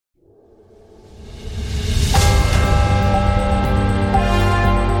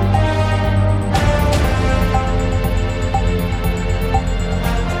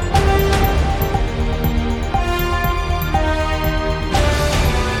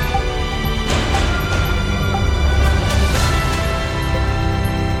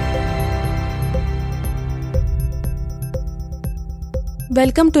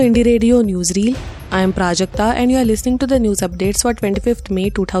Welcome to Indie Radio Newsreel. I am Prajakta and you are listening to the news updates for 25th May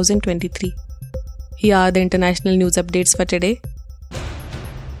 2023. Here are the international news updates for today.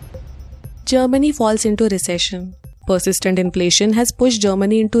 Germany falls into recession. Persistent inflation has pushed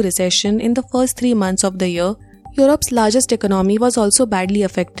Germany into recession in the first 3 months of the year. Europe's largest economy was also badly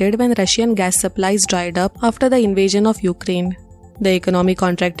affected when Russian gas supplies dried up after the invasion of Ukraine. The economy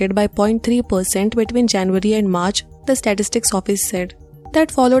contracted by 0.3% between January and March, the statistics office said. That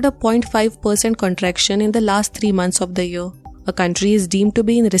followed a 0.5% contraction in the last 3 months of the year. A country is deemed to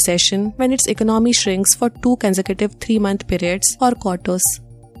be in recession when its economy shrinks for 2 consecutive 3-month periods or quarters.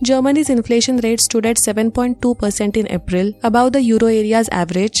 Germany's inflation rate stood at 7.2% in April, above the euro area's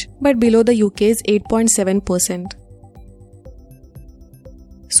average, but below the UK's 8.7%.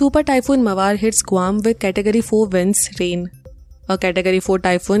 Super Typhoon Mawar hits Guam with Category 4 winds, rain. A Category 4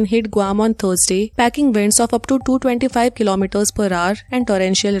 typhoon hit Guam on Thursday, packing winds of up to 225 km per hour and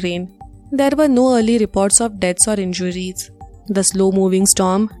torrential rain. There were no early reports of deaths or injuries. The slow-moving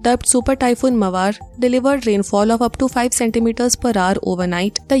storm, dubbed Super Typhoon Mawar, delivered rainfall of up to 5 cm per hour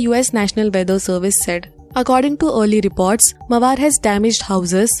overnight, the US National Weather Service said. According to early reports, Mawar has damaged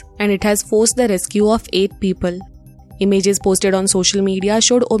houses and it has forced the rescue of 8 people. Images posted on social media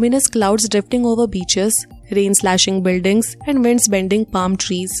showed ominous clouds drifting over beaches, rain slashing buildings, and winds bending palm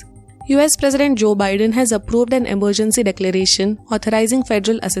trees. US President Joe Biden has approved an emergency declaration authorizing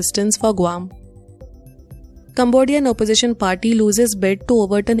federal assistance for Guam. Cambodian opposition party loses bid to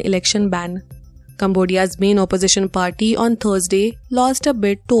overturn election ban. Cambodia's main opposition party on Thursday lost a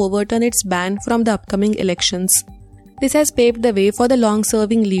bid to overturn its ban from the upcoming elections. This has paved the way for the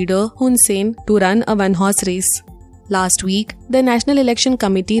long-serving leader Hun Sen to run a one-horse race. Last week, the National Election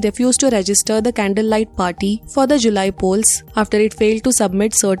Committee refused to register the Candlelight Party for the July polls after it failed to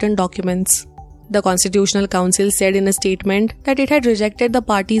submit certain documents. The Constitutional Council said in a statement that it had rejected the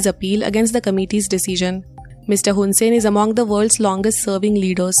party's appeal against the committee's decision. Mr. Hun Sen is among the world's longest-serving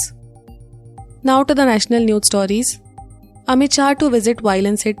leaders. Now to the national news stories. Amit Shah to visit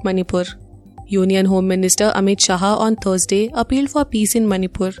violence-hit Manipur. Union Home Minister Amit Shah on Thursday appealed for peace in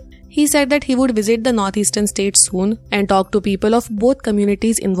Manipur. He said that he would visit the northeastern state soon and talk to people of both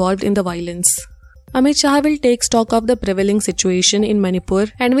communities involved in the violence. Amit Shah will take stock of the prevailing situation in Manipur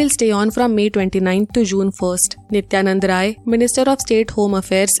and will stay on from May 29th to June 1st, Nityanand Rai, Minister of State Home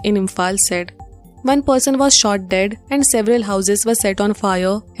Affairs in Imphal said. One person was shot dead and several houses were set on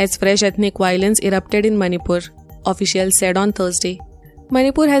fire as fresh ethnic violence erupted in Manipur, officials said on Thursday.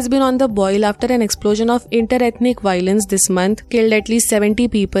 Manipur has been on the boil after an explosion of inter-ethnic violence this month killed at least 70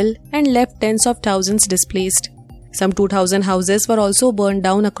 people and left tens of thousands displaced. Some 2,000 houses were also burned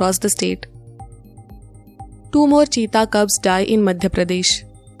down across the state. 2 more cheetah cubs die in Madhya Pradesh.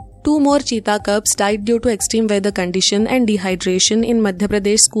 2 more cheetah cubs died due to extreme weather condition and dehydration in Madhya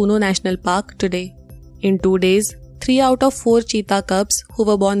Pradesh Kuno National Park today. In 2 days, 3 out of 4 cheetah cubs who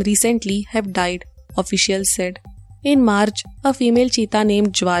were born recently have died, officials said. In March, a female cheetah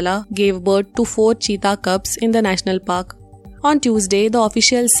named Jwala gave birth to 4 cheetah cubs in the national park. On Tuesday, the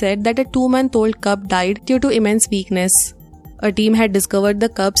officials said that a 2-month-old cub died due to immense weakness. A team had discovered the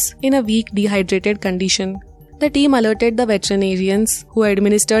cubs in a weak, dehydrated condition. The team alerted the veterinarians who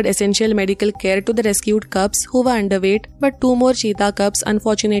administered essential medical care to the rescued cubs who were underweight, but 2 more cheetah cubs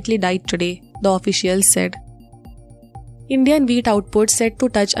unfortunately died today, the officials said. Indian wheat output set to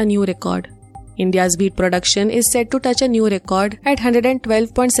touch a new record. India's wheat production is set to touch a new record at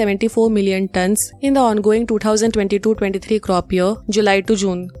 112.74 million tons in the ongoing 2022-23 crop year, July to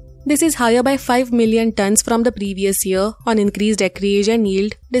June. This is higher by 5 million tons from the previous year on increased acreage and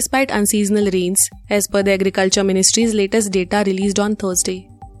yield despite unseasonal rains, as per the Agriculture Ministry's latest data released on Thursday.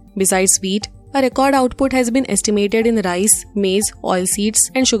 Besides wheat, a record output has been estimated in rice, maize,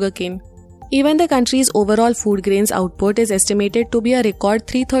 oilseeds, and sugarcane. Even the country's overall food grains output is estimated to be a record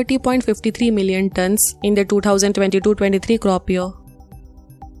 330.53 million tons in the 2022-23 crop year.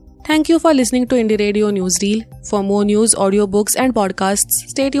 Thank you for listening to Indie Radio Newsreel. For more news, audiobooks and podcasts,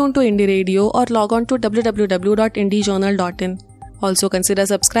 stay tuned to Indie Radio or log on to www.indiejournal.in. Also consider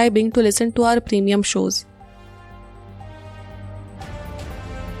subscribing to listen to our premium shows.